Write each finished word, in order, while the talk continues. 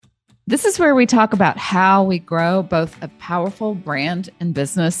This is where we talk about how we grow both a powerful brand and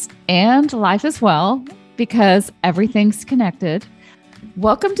business and life as well, because everything's connected.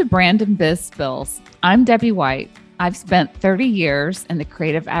 Welcome to Brand and Biz Spills. I'm Debbie White. I've spent 30 years in the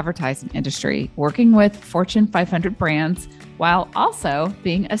creative advertising industry, working with Fortune 500 brands while also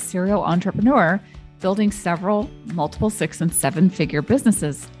being a serial entrepreneur, building several multiple 6- and 7-figure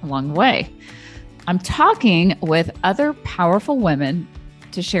businesses along the way. I'm talking with other powerful women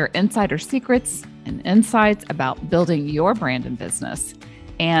to share insider secrets and insights about building your brand and business.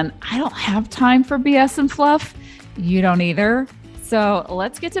 And I don't have time for BS and fluff. You don't either. So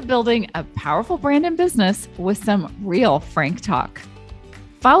let's get to building a powerful brand and business with some real frank talk.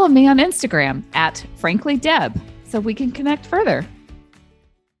 Follow me on Instagram at FranklyDeb so we can connect further.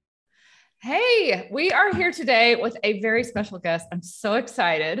 Hey, we are here today with a very special guest. I'm so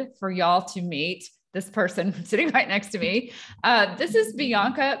excited for y'all to meet this person sitting right next to me. This is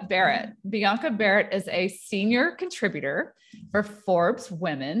Bianca Barratt. Bianca Barratt is a senior contributor for Forbes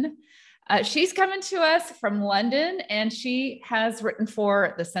Women. She's coming to us from London, and she has written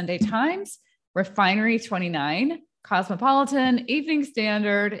for the Sunday Times, Refinery 29, Cosmopolitan, Evening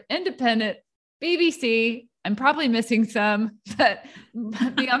Standard, Independent, BBC. I'm probably missing some, but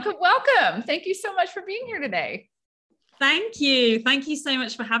Bianca, welcome. Thank you so much for being here today. Thank you. Thank you so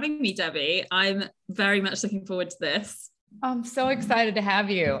much for having me, Debbie. I'm very much looking forward to this. I'm so excited to have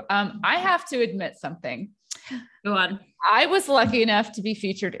you. I have to admit something. Go on. I was lucky enough to be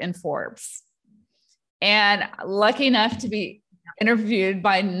featured in Forbes and lucky enough to be interviewed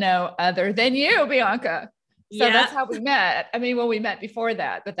by no other than you, Bianca. So That's how we met. I mean, well, we met before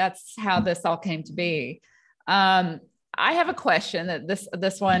that, but that's how this all came to be. I have a question that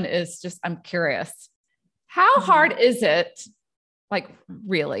this one is just, I'm curious. How hard is it, like,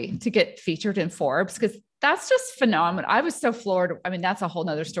 really, to get featured in Forbes? Because that's just phenomenal. I was so floored. I mean, that's a whole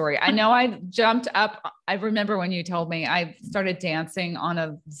nother story. I know I jumped up. I remember when you told me I started dancing on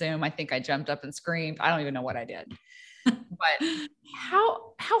a Zoom. I think I jumped up and screamed. I don't even know what I did. But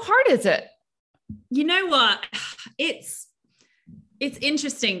how hard is it? You know what? It's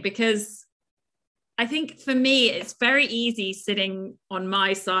interesting because I think for me, it's very easy sitting on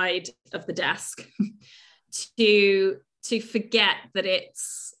my side of the desk to forget that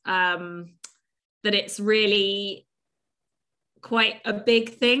it's really quite a big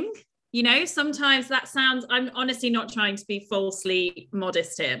thing. You know, sometimes that sounds, I'm honestly not trying to be falsely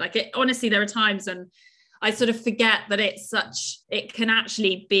modest here. Honestly, there are times when I sort of forget that it can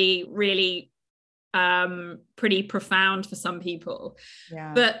actually be really pretty profound for some people.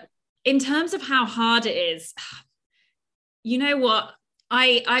 Yeah. But in terms of how hard it is, you know what?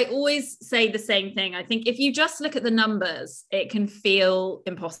 I always say the same thing. I think if you just look at the numbers, it can feel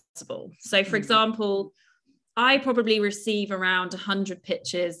impossible. So for example, I probably receive around 100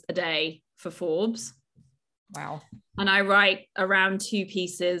 pitches a day for Forbes. Wow. And I write around 2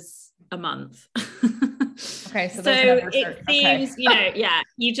 pieces a month. Okay. So it seems, you know,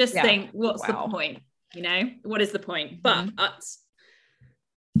 you just think, what's the point? You know, what is the point? But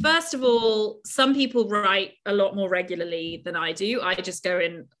first of all, some people write a lot more regularly than I do. I just go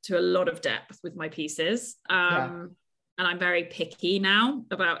into a lot of depth with my pieces. And I'm very picky now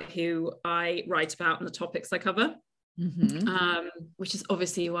about who I write about and the topics I cover, which is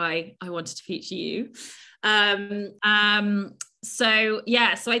obviously why I wanted to feature you. So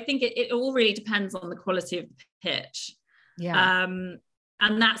I think it all really depends on the quality of the pitch. Yeah.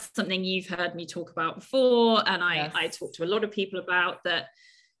 And that's something you've heard me talk about before. And I talk to a lot of people about that.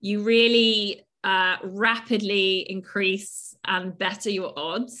 You really rapidly increase and better your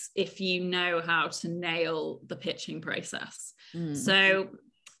odds if you know how to nail the pitching process. So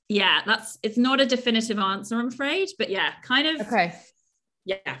it's not a definitive answer, I'm afraid, but kind of. Okay.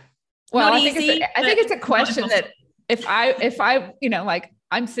 Yeah. Well, I think it's a question that if I, you know, like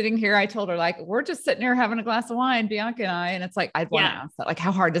I'm sitting here, I told her, like, we're just sitting here having a glass of wine, Bianca and I, and it's like, I'd want to ask that. Like,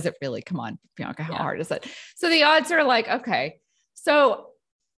 how hard does it really? Come on, Bianca, how hard is it? So the odds are like, okay, so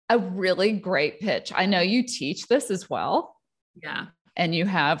a really great pitch. I know you teach this as well. Yeah. And you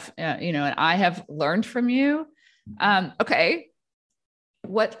have, you know, and I have learned from you. Okay.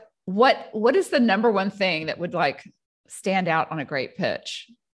 What is the number one thing that would like stand out on a great pitch?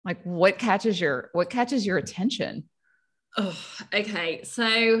 Like what catches your attention? Oh, okay.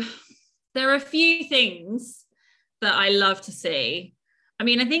 So there are a few things that I love to see. I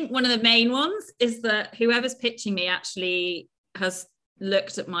mean, I think one of the main ones is that whoever's pitching me actually has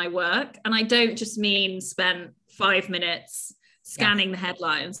looked at my work, and I don't just mean spent 5 minutes scanning the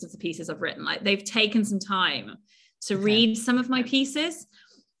headlines of the pieces I've written. Like they've taken some time to read some of my pieces,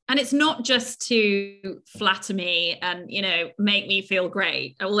 And it's not just to flatter me and, make me feel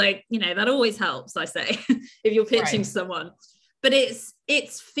great. Although, that always helps, I say, if you're pitching someone. But it's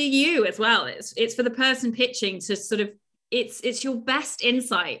for you as well. It's for the person pitching to sort of, it's your best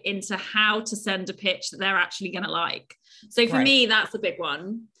insight into how to send a pitch that they're actually going to like. So for me, that's a big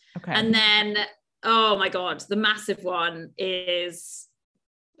one. Okay. And then, oh my God, the massive one is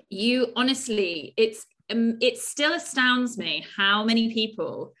honestly, it still astounds me how many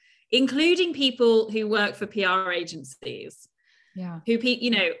people, including people who work for PR agencies, who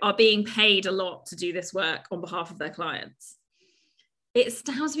are being paid a lot to do this work on behalf of their clients. It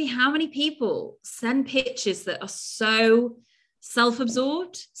astounds me how many people send pitches that are so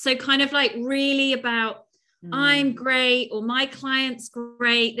self-absorbed. So kind of like really about, I'm great, or my client's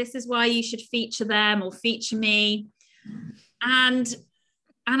great, this is why you should feature them or feature me. And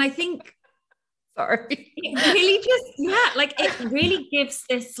I think, sorry, it really just, like it really gives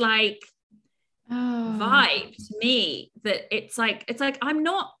this like vibe to me that it's like I'm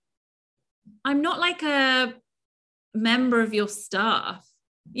not like a member of your staff,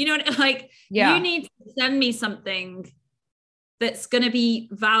 you need to send me something that's going to be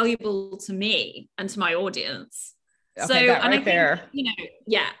valuable to me and to my audience. Okay, so and I think,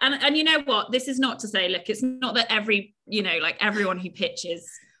 and you know what, this is not to say, look, it's not that every like everyone who pitches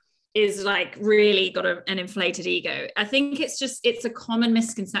is like really got an inflated ego. I think it's a common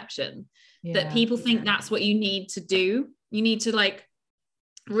misconception that people think that's what you need to do. You need to like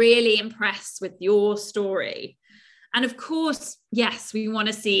really impress with your story. And of course, yes, we want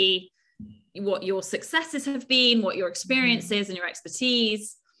to see what your successes have been, what your experiences and your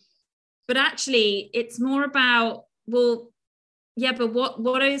expertise. But actually, it's more about, well, yeah, but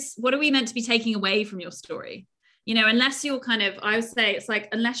what are we meant to be taking away from your story? Unless you're kind of, I would say it's like,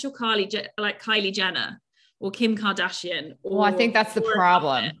 unless you're Kylie Jenner or Kim Kardashian. Well, I think that's the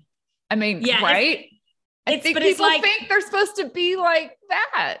problem. I mean, right? I think people think they're supposed to be like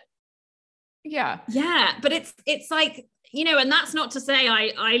that. Yeah. Yeah. But it's like, and that's not to say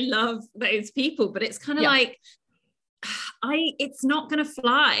I love those people, but it's kind of like, it's not going to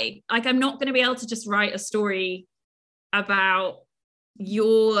fly. Like, I'm not going to be able to just write a story about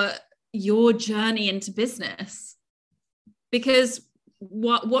your journey into business, because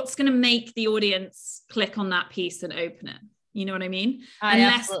what's going to make the audience click on that piece and open it? You know what I mean?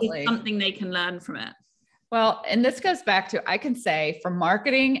 Unless it's something they can learn from it. Well, and this goes back to, I can say for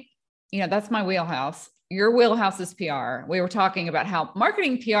marketing, that's my wheelhouse. Your wheelhouse is PR. We were talking about how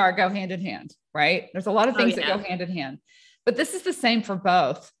marketing and PR go hand in hand, right? There's a lot of things that go hand in hand, but this is the same for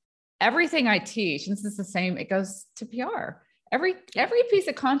both. Everything I teach, and this is the same, it goes to PR. Every piece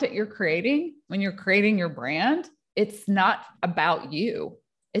of content you're creating, when you're creating your brand, it's not about you.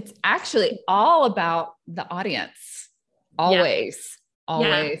 It's actually all about the audience. Always.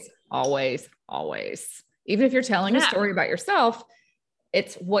 Even if you're telling a story about yourself,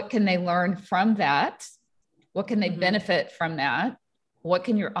 it's what can they learn from that? What can they benefit from that? What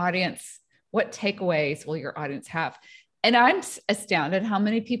takeaways will your audience have? And I'm astounded how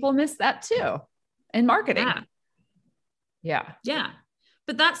many people miss that too in marketing. Yeah.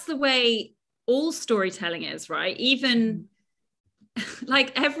 But that's the way all storytelling is, right? Even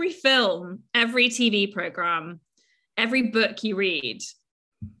like every film, every TV program, every book you read,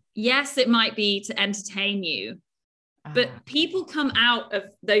 yes, it might be to entertain you, but people come out of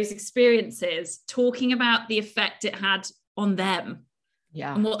those experiences talking about the effect it had on them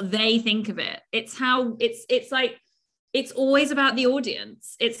and what they think of it. It's how it's like, it's always about the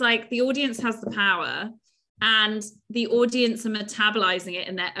audience. It's like the audience has the power and the audience are metabolizing it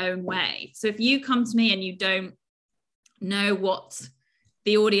in their own way. So if you come to me and you don't know what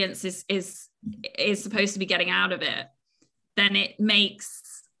the audience is supposed to be getting out of it, then it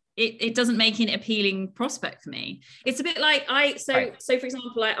doesn't make an appealing prospect for me. It's a bit like so for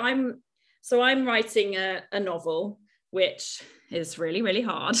example, I'm writing a novel, which is really, really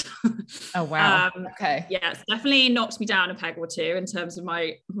hard. Oh, wow. Okay. Yeah, it's definitely knocked me down a peg or two in terms of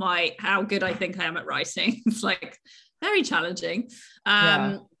my how good I think I am at writing. It's like very challenging.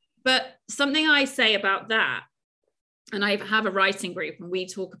 But something I say about that, and I have a writing group and we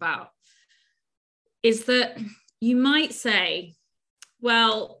talk about, is that you might say,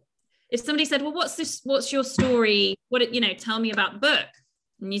 well, if somebody said, well, what's your story? Tell me about the book.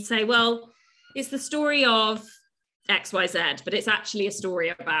 And you'd say, well, it's the story of XYZ, but it's actually a story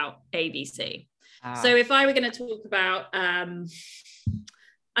about ABC. So if I were going to talk about, I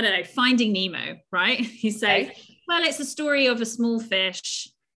don't know, Finding Nemo, right? You say, well, it's a story of a small fish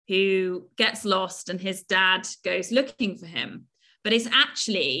who gets lost and his dad goes looking for him. But it's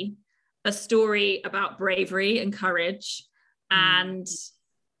actually a story about bravery and courage and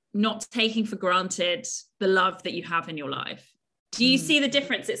not taking for granted the love that you have in your life. Do you see the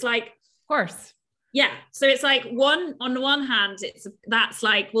difference? It's like, of course. Yeah. So it's like on the one hand, that's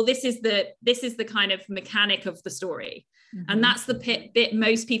like, well, this is the kind of mechanic of the story. And that's the bit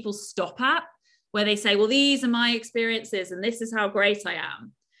most people stop at, where they say, well, these are my experiences and this is how great I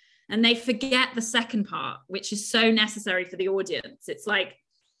am. And they forget the second part, which is so necessary for the audience. It's like,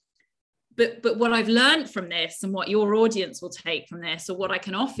 but what I've learned from this and what your audience will take from this, or what I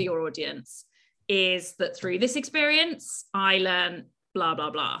can offer your audience, is that through this experience, I learned blah, blah,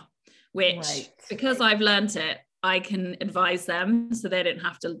 blah, which because I've learned it, I can advise them so they don't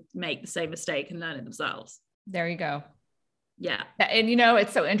have to make the same mistake and learn it themselves. There you go. Yeah. And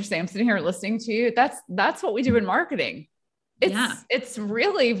it's so interesting. I'm sitting here listening to you. That's what we do in marketing. It's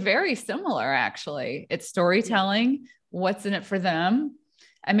really very similar, actually. It's storytelling, what's in it for them.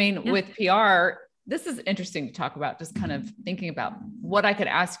 I mean, with PR, this is interesting to talk about, just kind of thinking about what I could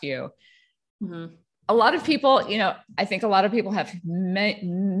ask you. A lot of people, I think a lot of people have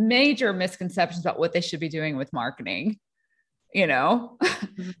major misconceptions about what they should be doing with marketing.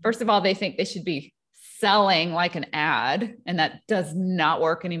 First of all, they think they should be selling like an ad, and that does not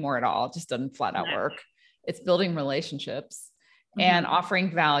work anymore at all. It just doesn't flat out work. It's building relationships and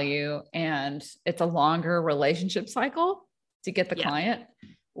offering value. And it's a longer relationship cycle to get the client.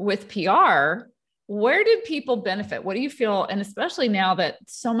 With PR, where did people benefit? What do you feel? And especially now that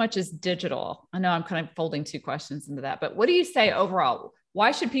so much is digital, I know I'm kind of folding two questions into that, but what do you say overall?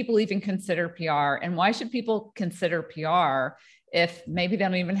 Why should people even consider PR? And why should people consider PR if maybe they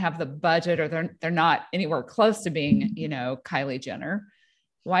don't even have the budget, or they're not anywhere close to being, Kylie Jenner?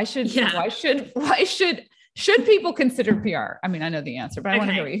 Why should people consider PR? I mean, I know the answer, but I want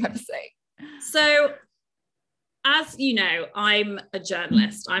to hear what you have to say. So, as you know, I'm a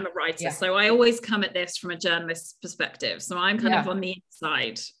journalist, I'm a writer. So I always come at this from a journalist's perspective. So I'm kind of on the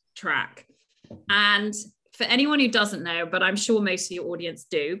inside track. And for anyone who doesn't know, but I'm sure most of your audience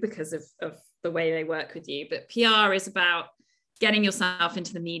do because of the way they work with you, but PR is about getting yourself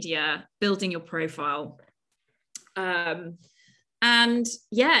into the media, building your profile. And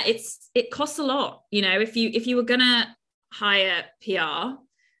it costs a lot. If you were gonna hire PR,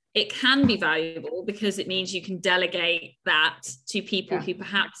 it can be valuable because it means you can delegate that to people who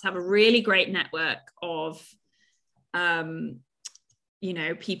perhaps have a really great network of,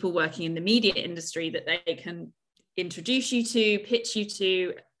 people working in the media industry that they can introduce you to, pitch you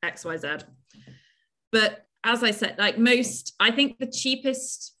to, X, Y, Z. But as I said, I think the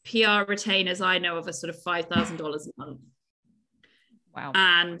cheapest PR retainers I know of are sort of $5,000 a month. Wow.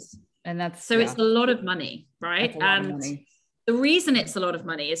 And that's, it's a lot of money, right? That's a lot of money. The reason it's a lot of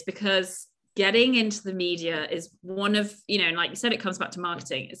money is because getting into the media is one of, and like you said, it comes back to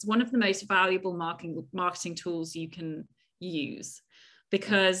marketing. It's one of the most valuable marketing tools you can use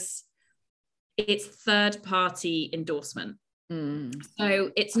because it's third-party endorsement.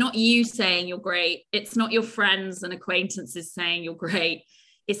 So it's not you saying you're great. It's not your friends and acquaintances saying you're great.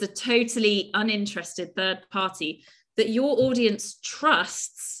 It's a totally uninterested third party that your audience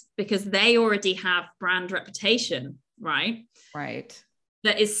trusts because they already have brand reputation, right? Right.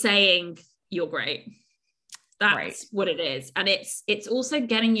 That is saying you're great. That's what it is. And it's also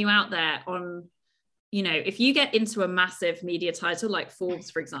getting you out there on, if you get into a massive media title like Forbes,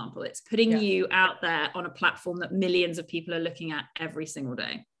 for example, it's putting you out there on a platform that millions of people are looking at every single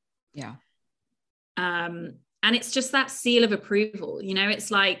day. Yeah. And it's just that seal of approval. It's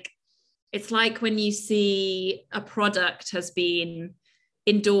like when you see a product has been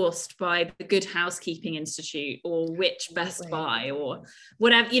endorsed by the Good Housekeeping Institute or Which Best Buy or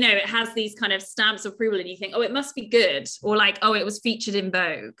whatever, it has these kind of stamps of approval and you think, oh, it must be good. Or like, oh, it was featured in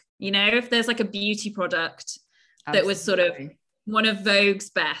Vogue. If there's like a beauty product that was sort of one of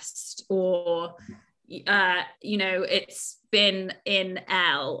Vogue's best, or, it's been in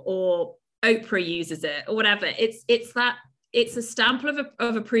Elle or Oprah uses it or whatever. It's a stamp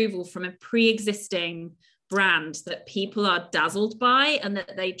of approval from a pre-existing brand that people are dazzled by and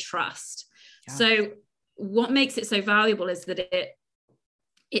that they trust. So what makes it so valuable is that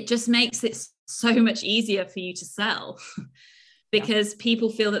it just makes it so much easier for you to sell because people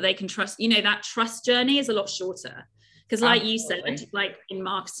feel that they can trust, that trust journey is a lot shorter. Because like you said, like in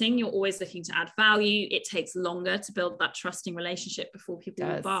marketing, you're always looking to add value. It takes longer to build that trusting relationship before people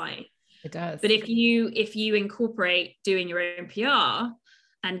will buy. It does. But if you incorporate doing your own PR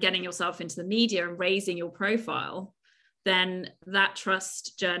and getting yourself into the media and raising your profile, then that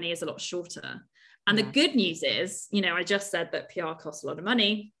trust journey is a lot shorter. And the good news is, I just said that PR costs a lot of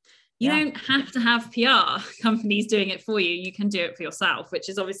money. You don't have to have PR companies doing it for you. You can do it for yourself, which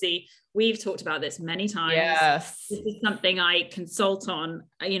is obviously, we've talked about this many times. Yes. This is something I consult on,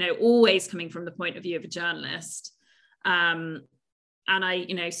 always coming from the point of view of a journalist. And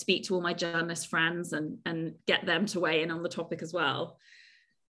I, speak to all my journalist friends and get them to weigh in on the topic as well.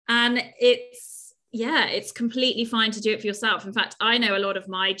 And it's completely fine to do it for yourself. In fact, I know a lot of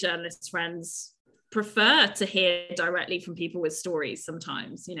my journalist friends prefer to hear directly from people with stories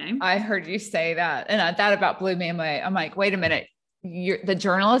sometimes, I heard you say that. And that about blew me away. I'm like, wait a minute. The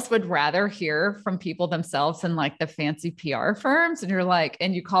journalists would rather hear from people themselves than like the fancy PR firms. And you're like,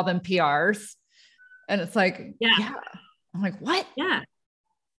 and you call them PRs. And it's like, yeah. I'm like, what? Yeah.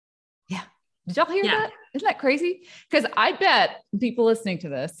 Yeah. Did y'all hear that? Isn't that crazy? Because I bet people listening to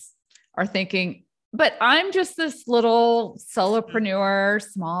this are thinking, but I'm just this little solopreneur,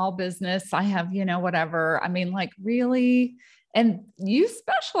 small business. I have, whatever. I mean, like really, and you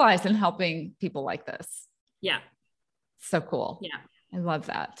specialize in helping people like this. Yeah. So cool. Yeah. I love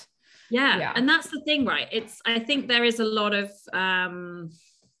that. Yeah. And that's the thing, right? I think there is a lot of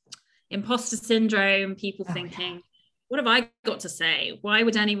imposter syndrome, people thinking, what have I got to say? Why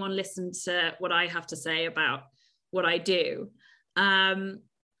would anyone listen to what I have to say about what I do?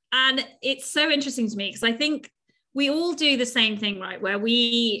 And it's so interesting to me because I think we all do the same thing, right? Where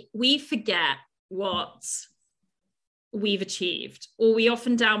we forget what we've achieved, or we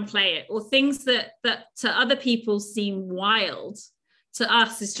often downplay it, or things that to other people seem wild, to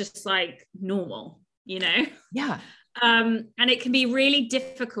us is just like normal, Yeah. And it can be really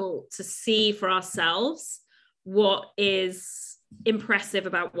difficult to see for ourselves what is impressive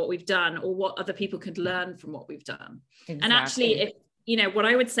about what we've done, or what other people could learn from what we've done. Exactly. And actually, what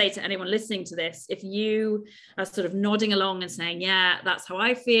I would say to anyone listening to this, if you are sort of nodding along and saying, yeah, that's how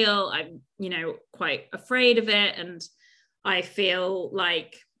I feel, I'm, quite afraid of it, and I feel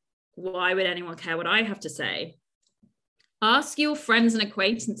like, why would anyone care what I have to say? Ask your friends and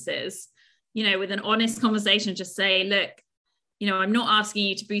acquaintances, with an honest conversation, just say, look, I'm not asking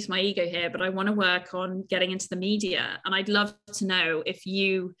you to boost my ego here, but I want to work on getting into the media. And I'd love to know if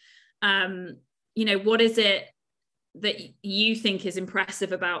you, what is it that you think is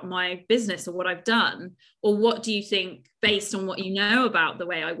impressive about my business or what I've done? Or what do you think, based on what you know about the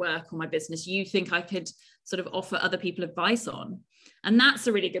way I work on my business, you think I could sort of offer other people advice on? And that's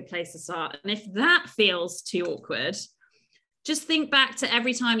a really good place to start. And if that feels too awkward, just think back to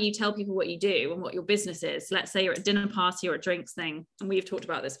every time you tell people what you do and what your business is. Let's say you're at a dinner party or a drinks thing, and we've talked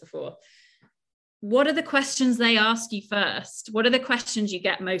about this before. What are the questions they ask you first? What are the questions you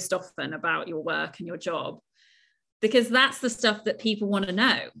get most often about your work and your job? Because that's the stuff that people want to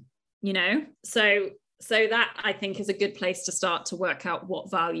know, So that, I think, is a good place to start to work out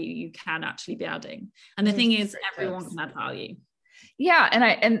what value you can actually be adding. And the thing is, everyone can add value. Yeah.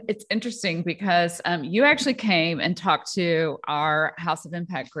 And it's interesting because you actually came and talked to our House of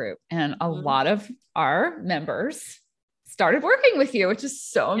Impact group, and a lot of our members started working with you, which is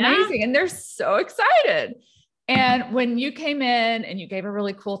so amazing. And they're so excited. And when you came in and you gave a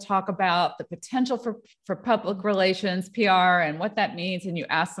really cool talk about the potential for public relations, PR, and what that means, and you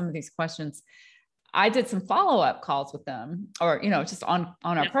asked some of these questions, I did some follow-up calls with them, or, just on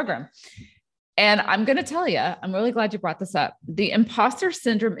our program. And I'm going to tell you, I'm really glad you brought this up. The imposter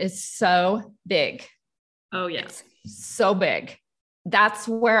syndrome is so big. Oh, yes. So big. That's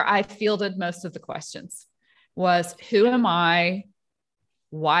where I fielded most of the questions was, who am I?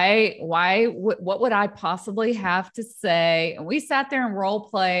 Why, what would I possibly have to say? And we sat there and role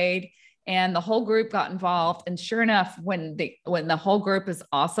played, and the whole group got involved. And sure enough, when the whole group is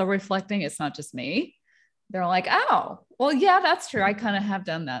also reflecting, it's not just me. They're like, oh, well, yeah, that's true. I kind of have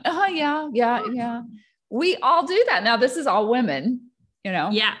done that. Oh, yeah. We all do that. Now, this is all women,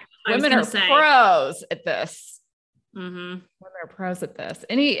 Yeah. Women are pros at this. Mm-hmm. Women are pros at this.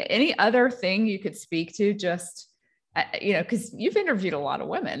 Any other thing you could speak to, just, because you've interviewed a lot of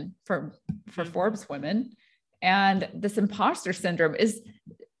women for Forbes Women, and this imposter syndrome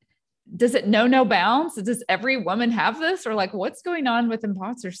does it know no bounds? Does every woman have this, or like, what's going on with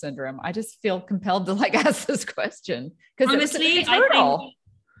imposter syndrome? I just feel compelled to ask this question, because honestly,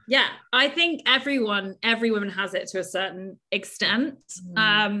 I think every woman has it to a certain extent.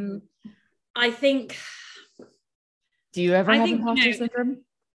 I think. Do you ever have imposter syndrome?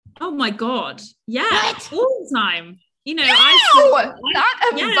 Oh my God. Yeah. What? All the time. Not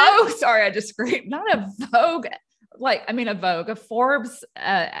a Vogue. Sorry, I just screamed. Not a Vogue. A Forbes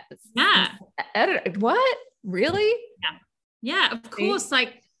editor. What? Really? Yeah, of course.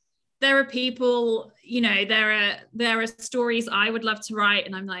 Like, there are people, there are stories I would love to write,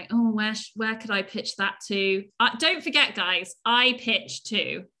 and I'm like, oh, where could I pitch that to? Don't forget, guys, I pitch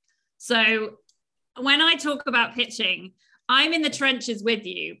too. So when I talk about pitching, I'm in the trenches with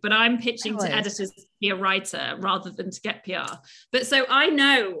you, but I'm pitching to editors to be a writer rather than to get PR. But so I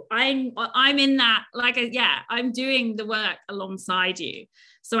know I'm in that, like, I'm doing the work alongside you.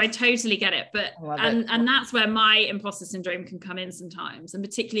 So I totally get it. But and that's where my imposter syndrome can come in sometimes. And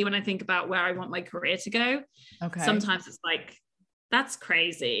particularly when I think about where I want my career to go. Okay. Sometimes it's like, that's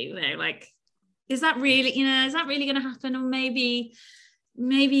crazy. You know, like, is that really going to happen? Or maybe,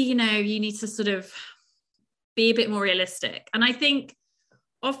 you know, you need to sort of be a bit more realistic. And I think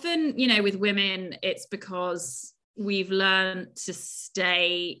often, you know, with women, it's because we've learned to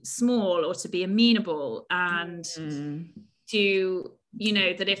stay small or to be amenable and to, you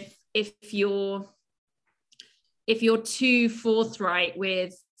know, that if you're too forthright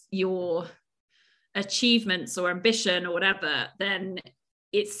with your achievements or ambition or whatever, then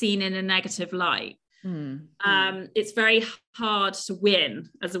it's seen in a negative light. It's very hard to win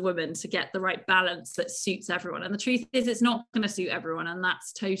as a woman, to get the right balance that suits everyone. And the truth is, it's not going to suit everyone, and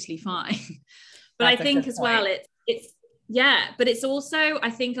that's totally fine. But I think as well, but it's also,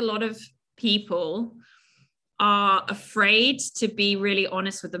 I think a lot of people are afraid to be really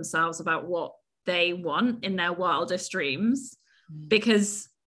honest with themselves about what they want in their wildest dreams, because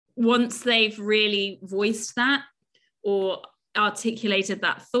once they've really voiced that or articulated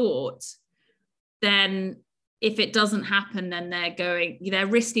that thought, then if it doesn't happen, then they're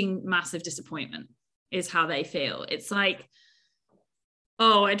risking massive disappointment, is how they feel. It's like,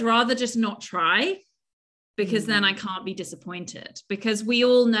 oh, I'd rather just not try, because then I can't be disappointed, because we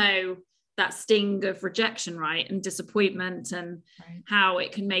all know that sting of rejection, right? And disappointment, and how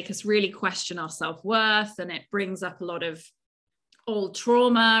it can make us really question our self-worth, and it brings up a lot of old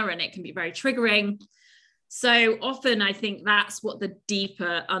trauma, and it can be very triggering. So often I think that's what the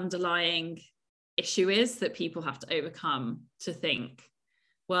deeper underlying issue is that people have to overcome, to think,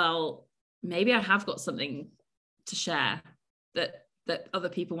 well, maybe I have got something to share that other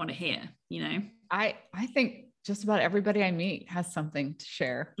people want to hear, you know? I think just about everybody I meet has something to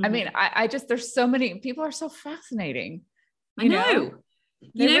share. I mean, I just, there's so many people are so fascinating. I know.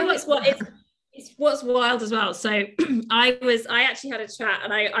 It's what's wild as well. So I actually had a chat,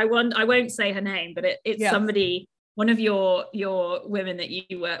 and I won't say her name, but it's somebody, one of your women that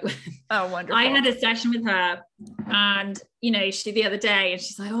you work with. Oh, wonderful. I had a session with her, and, you know, the other day, and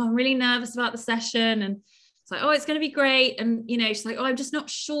she's like, oh, I'm really nervous about the session. And it's like, oh, it's going to be great. And, you know, she's like, oh, I'm just not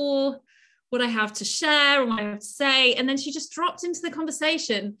sure what I have to share or what I have to say. And then she just dropped into the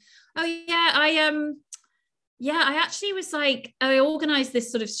conversation. Oh yeah, I actually was like, I organized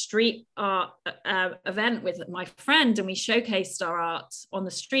this sort of street art event with my friend, and we showcased our art on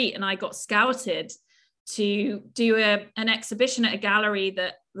the street, and I got scouted to do an exhibition at a gallery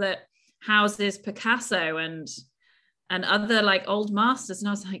that houses Picasso and other like old masters. And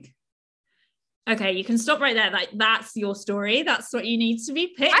I was like, okay, you can stop right there. Like, that's your story. That's what you need to be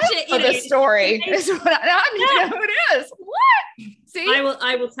pitching. I know the story is what I need to know who it is. What? See,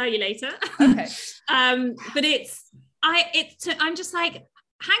 I will tell you later. Okay. But I'm just like,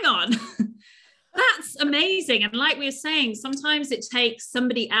 hang on. That's amazing. And like we were saying, sometimes it takes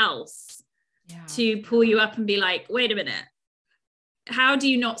somebody else to pull you up and be like, wait a minute, how do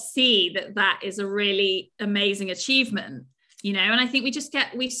you not see that is a really amazing achievement? You know, and I think we just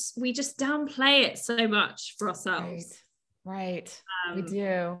downplay it so much for ourselves. Right. We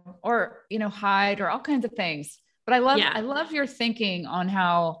do, or, you know, hide, or all kinds of things. But I love your thinking on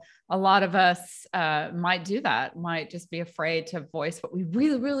how a lot of us might do that, might just be afraid to voice what we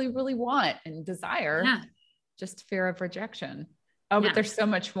really, really, really want and desire, just fear of rejection. Oh, but there's so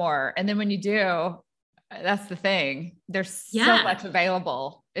much more. And then when you do, that's the thing. There's so much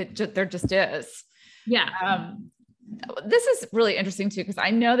available. There just is. Yeah. This is really interesting too, because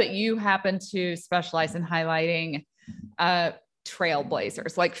I know that you happen to specialize in highlighting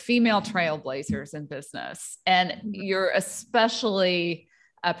trailblazers, like female trailblazers in business. And you're especially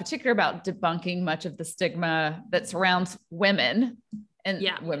particular about debunking much of the stigma that surrounds women and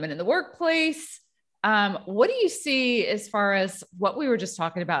women in the workplace. What do you see as far as what we were just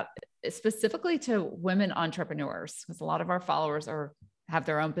talking about, specifically to women entrepreneurs? Because a lot of our followers have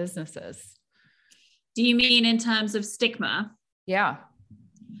their own businesses. Do you mean in terms of stigma? Yeah.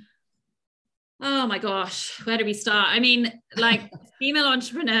 Oh my gosh, where do we start? I mean, like, female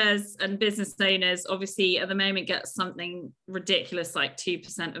entrepreneurs and business owners obviously at the moment get something ridiculous like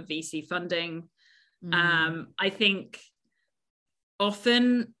 2% of VC funding. I think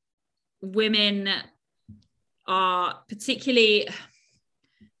often women are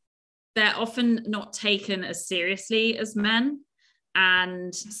they're often not taken as seriously as men.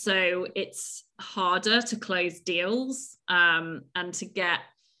 And so it's harder to close deals and to get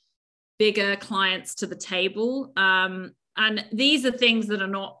bigger clients to the table. And these are things that are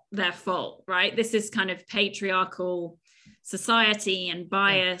not their fault, right? This is kind of patriarchal society and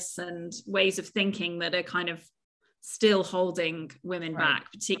bias and ways of thinking that are kind of still holding women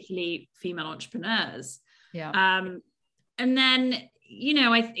back, particularly female entrepreneurs. And then, you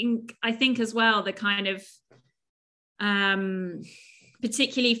know, I think as well, the kind of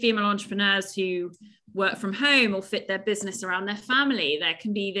particularly female entrepreneurs who work from home or fit their business around their family, there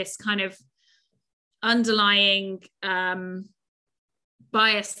can be this kind of underlying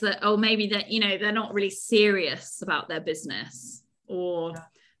bias that, oh, maybe that, you know, they're not really serious about their business, or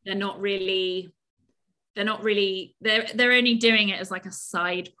they're only doing it as like a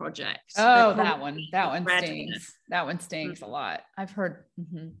side project. Oh, that one stings. That one stings a lot. I've heard.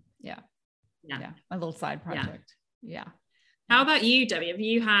 Yeah. A little side project. Yeah. How about you,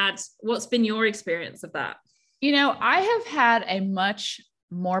 Debbie? What's been your experience of that? You know, I have had a much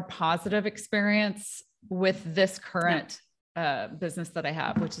more positive experience with this current business that I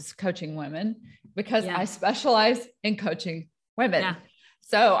have, which is coaching women, because I specialize in coaching women. Yeah.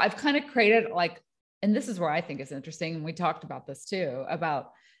 So I've kind of created and this is where I think is interesting. And we talked about this too,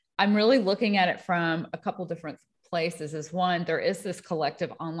 about I'm really looking at it from a couple different places. Is one, there is this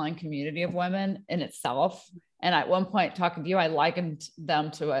collective online community of women in itself. And at one point talking to you, I likened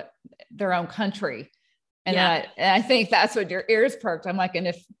them to their own country. And I think that's what your ears perked. I'm like, and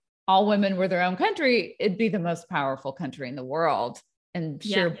if all women were their own country, it'd be the most powerful country in the world, and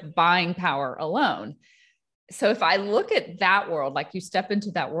sheer buying power alone. So if I look at that world, like you step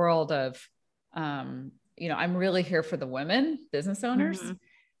into that world of, you know, I'm really here for the women business owners.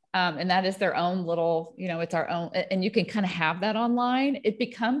 And that is their own little, you know, it's our own, and you can kind of have that online. It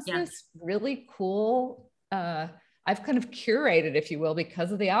becomes this really cool, I've kind of curated, if you will,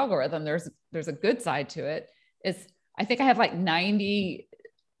 because of the algorithm. There's a good side to it. I think I have like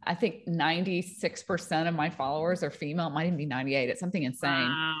 96% of my followers are female. It might even be 98. It's something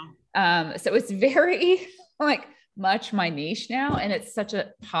insane. Wow. So it's very much my niche now. And it's such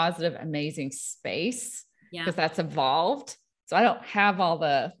a positive, amazing space because that's evolved. So I don't have all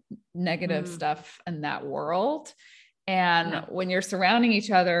the negative stuff in that world. And when you're surrounding each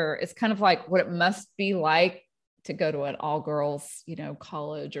other, it's kind of like what it must be like to go to an all girls, you know,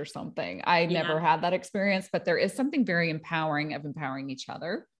 college or something. I never had that experience, but there is something very empowering of empowering each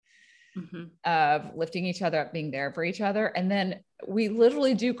other, of lifting each other up, being there for each other. And then we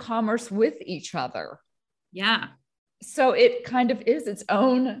literally do commerce with each other. Yeah. So it kind of is its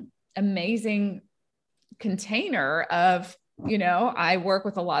own amazing container of, you know, I work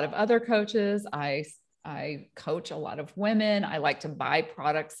with a lot of other coaches. I coach a lot of women. I like to buy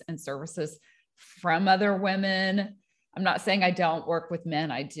products and services from other women. I'm not saying I don't work with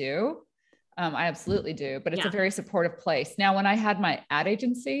men. I do. I absolutely do, but it's a very supportive place. Now, when I had my ad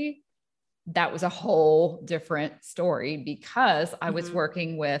agency, that was a whole different story because I was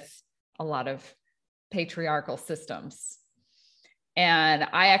working with a lot of patriarchal systems. And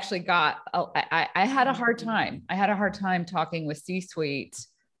I actually I had a hard time. I had a hard time talking with C-suite,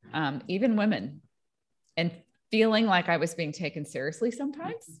 even women, and feeling like I was being taken seriously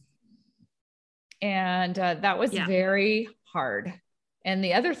sometimes. And that was very hard. And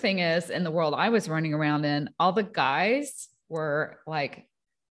the other thing is, in the world I was running around in, all the guys were like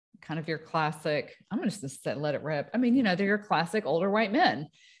kind of your classic, I'm going to just let it rip. I mean, you know, they're your classic older white men,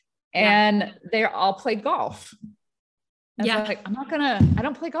 and they all played golf. I was like, I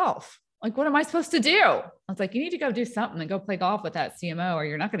don't play golf. Like, what am I supposed to do? I was like, you need to go do something and go play golf with that CMO, or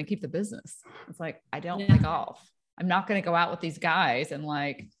you're not going to keep the business. It's like, I don't play golf. I'm not going to go out with these guys. And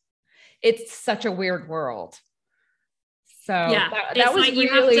like, it's such a weird world. So that was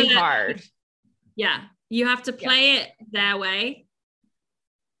really hard. Yeah. You have to play it their way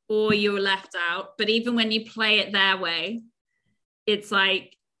or you're left out. But even when you play it their way, it's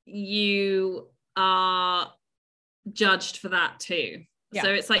like you are judged for that too. So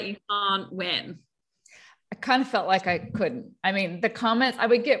it's like you can't win. I kind of felt like I couldn't. I mean, the comments, I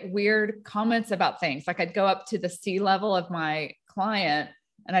would get weird comments about things. Like I'd go up to the C level of my client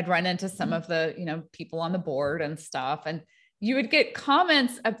and I'd run into some of the, you know, people on the board and stuff. And you would get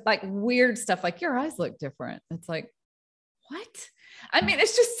comments of like weird stuff, like your eyes look different. It's like, what? I mean,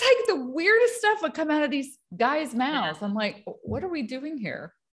 it's just like the weirdest stuff would come out of these guys' mouths. I'm like, what are we doing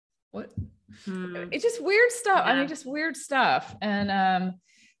here? What? It's just weird stuff. I mean, just weird stuff. And,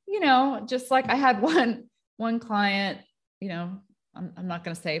 you know, just like I had one client, you know, I'm not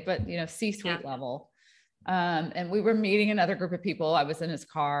going to say, but, you know, C-suite level. And we were meeting another group of people. I was in his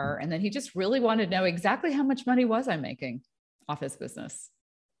car, and then he just really wanted to know exactly how much money was I making off his business.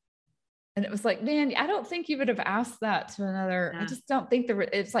 And it was like, man, I don't think you would have asked that to another. I just don't think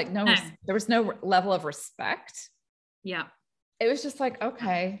it's like, no, there was no level of respect. Yeah. It was just like,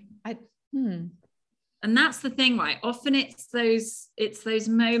 okay, And that's the thing, right? Often it's those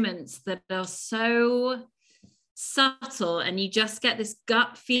moments that are so subtle and you just get this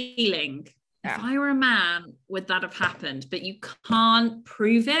gut feeling. If I were a man, would that have happened? But you can't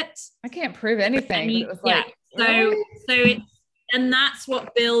prove it. I can't prove anything. But it was like, really? So it's, and that's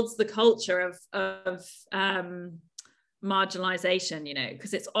what builds the culture of marginalization, you know,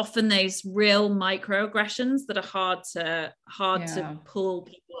 because it's often those real microaggressions that are hard to pull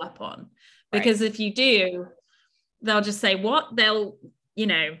people up on. Because if you do, they'll just say what they'll, you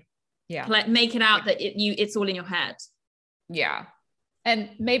know, make it out that it's all in your head. Yeah. And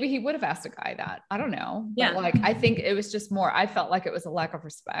maybe he would have asked a guy that. I don't know. But like, I think it was just more, I felt like it was a lack of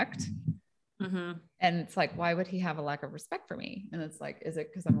respect. Mm-hmm. And it's like, why would he have a lack of respect for me? And it's like, is it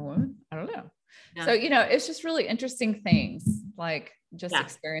because I'm a woman? I don't know. Yeah. So, you know, it's just really interesting things, like just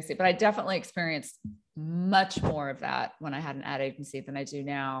experiencing, but I definitely experienced much more of that when I had an ad agency than I do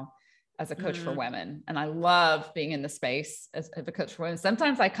now as a coach for women. And I love being in the space as a coach for women.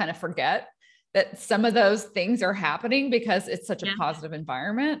 Sometimes I kind of forget that some of those things are happening because it's such a positive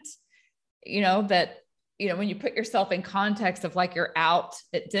environment, you know, that, you know, when you put yourself in context of like, you're out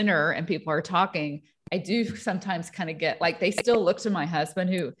at dinner and people are talking, I do sometimes kind of get like, they still look to my husband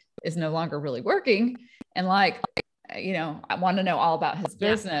who is no longer really working. And like, you know, I want to know all about his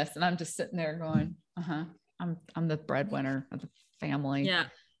business. And I'm just sitting there going, I'm the breadwinner of the family. Yeah.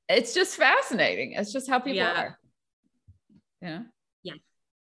 It's just fascinating. It's just how people are, you know? Yeah.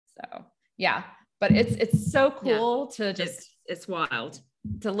 So but it's so cool to just, it's wild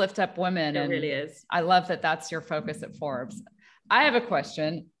to lift up women. It really is. I love that that's your focus at Forbes. I have a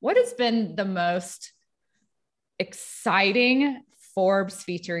question. What has been the most exciting Forbes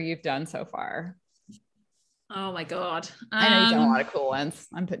feature you've done so far? Oh my God. I know you've done a lot of cool ones.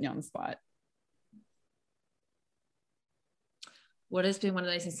 I'm putting you on the spot. What has been one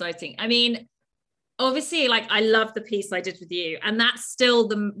of those exciting? I mean, obviously, like I love the piece I did with you, and that's still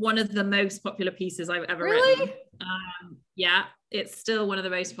one of the most popular pieces I've ever written. It's still one of the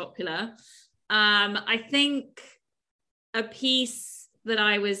most popular. I think a piece that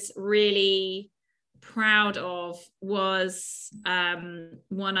I was really proud of was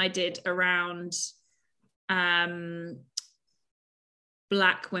one I did around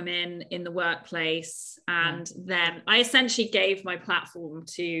Black women in the workplace. And then I essentially gave my platform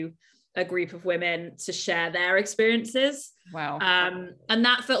to a group of women to share their experiences. Wow. And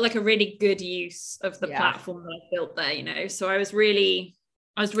that felt like a really good use of the platform that I built there, you know? So I was really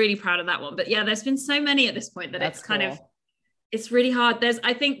proud of that one. But yeah, there's been so many at this point that that's it's kind of, it's really hard.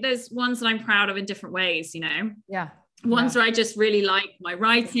 I think there's ones that I'm proud of in different ways, you know? Yeah. Ones where I just really like my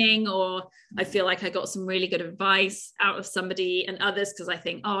writing, or I feel like I got some really good advice out of somebody, and others because I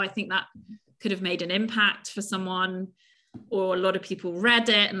think that could have made an impact for someone, or a lot of people read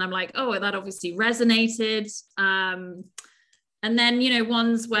it and I'm like, oh, that obviously resonated. And then, you know,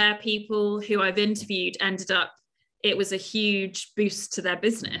 ones where people who I've interviewed ended up, it was a huge boost to their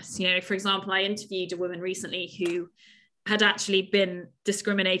business. You know, for example, I interviewed a woman recently who had actually been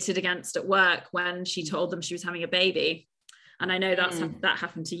discriminated against at work when she told them she was having a baby. And I know that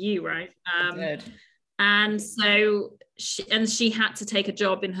happened to you, right? It did. And so she had to take a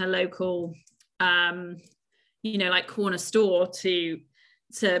job in her local, you know, like corner store to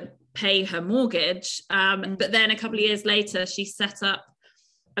pay her mortgage. But then a couple of years later, she set up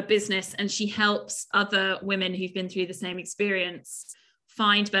a business and she helps other women who've been through the same experience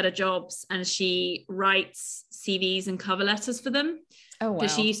find better jobs, and she writes CVs and cover letters for them. Oh, wow.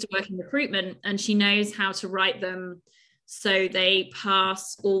 Because she used to work in recruitment and she knows how to write them so they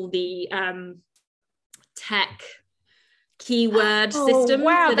pass all the tech keyword systems.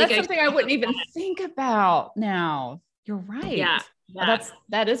 Wow, so that's something I wouldn't even think about now. You're right. Yeah. Oh,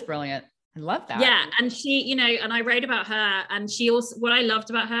 that is brilliant. I love that. Yeah. And she, you know, and I wrote about her, and she also, what I loved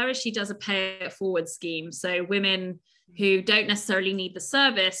about her is she does a pay it forward scheme. So women who don't necessarily need the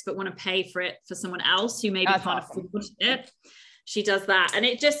service, but want to pay for it for someone else who maybe can't afford it. She does that. And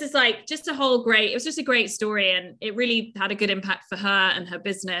it just is like, just a whole it was just a great story. And it really had a good impact for her and her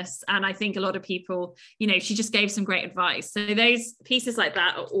business. And I think a lot of people, you know, she just gave some great advice. So those pieces like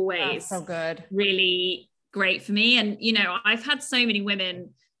that are always so good, really great for me. And, you know, I've had so many women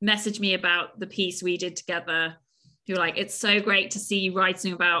message me about the piece we did together who are like, it's so great to see you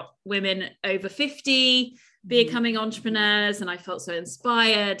writing about women over 50 becoming entrepreneurs. And I felt so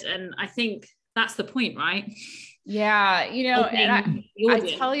inspired. And I think that's the point, right? Yeah. You know, and I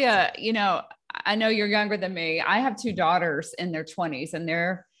tell you, you know, I know you're younger than me. I have two daughters in their 20s, and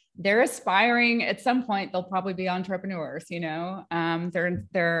they're they're aspiring at some point, they'll probably be entrepreneurs, you know,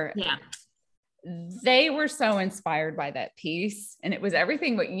 they were so inspired by that piece. And it was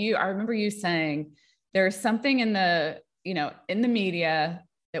everything I remember you saying, there's something in the media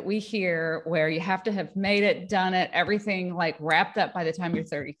that we hear where you have to have made it, done it, everything like wrapped up by the time you're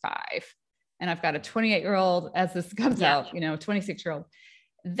 35. And I've got a 28-year-old as this comes out, 26-year-old.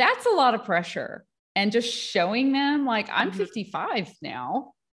 That's a lot of pressure. And just showing them like, I'm 55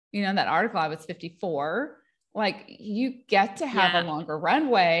 now, that article, I was 54. Like you get to have a longer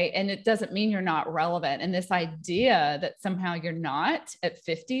runway, and it doesn't mean you're not relevant. And this idea that somehow you're not at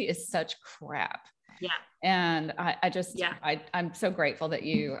 50 is such crap. Yeah. And I'm so grateful that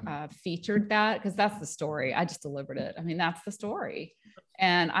you featured that, because that's the story. I just delivered it. I mean, that's the story.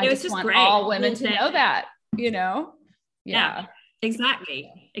 And I just want all women to know that, Yeah,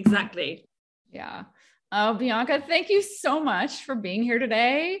 exactly. Yeah. Oh, Bianca, thank you so much for being here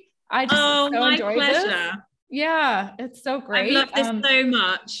today. I just my enjoyed pleasure. This. Yeah, it's so great. I love this so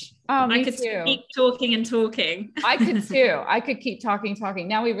much. Oh, me I could too. keep talking and talking. I could too. I could keep talking.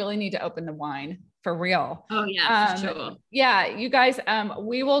 Now we really need to open the wine for real. Oh yeah, for sure. Yeah, you guys,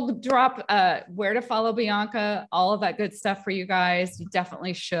 we will drop where to follow Bianca, all of that good stuff for you guys. You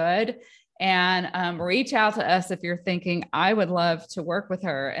definitely should. And reach out to us if you're thinking, I would love to work with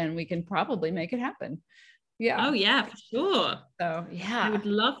her, and we can probably make it happen. Yeah. Oh yeah, for sure. So yeah, I would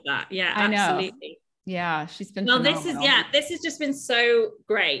love that. Yeah, I know. Absolutely. Yeah, she's been phenomenal. This has just been so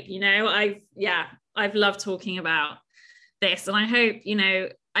great. I've loved talking about this, and I hope,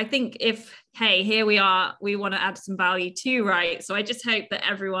 I think here we are, we want to add some value too, right? So I just hope that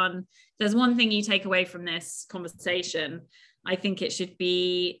everyone, there's one thing you take away from this conversation, I think it should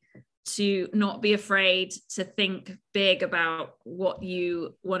be to not be afraid to think big about what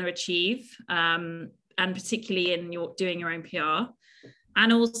you want to achieve, and particularly in doing your own PR.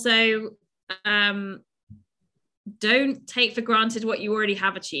 And also, don't take for granted what you already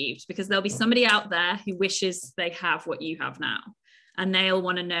have achieved, because there'll be somebody out there who wishes they have what you have now, and they'll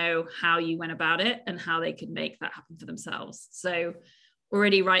want to know how you went about it and how they could make that happen for themselves. So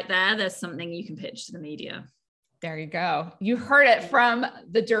already right there's something you can pitch to the media. There you go. You heard it from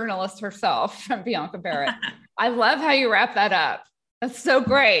the journalist herself, from Bianca Barratt. I love how you wrap that up. That's so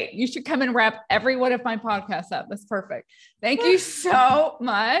great. You should come and wrap every one of my podcasts up. That's perfect. Thank you so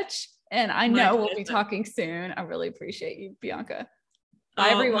much. And I know we'll be talking soon. I really appreciate you, Bianca. Bye,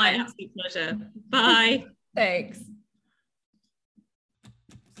 everyone. My absolute pleasure. Bye. Thanks.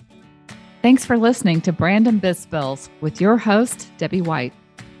 Thanks for listening to Brand and Biz Spills with your host, Debbie White.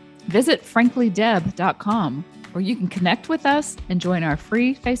 Visit franklydeb.com, where you can connect with us and join our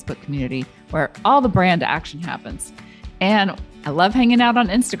free Facebook community where all the brand action happens. And I love hanging out on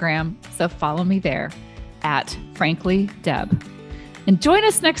Instagram, so follow me there at franklydeb. And join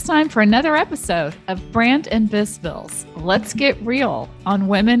us next time for another episode of Brand and Biz Spills. Let's get real on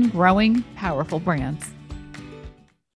women growing powerful brands.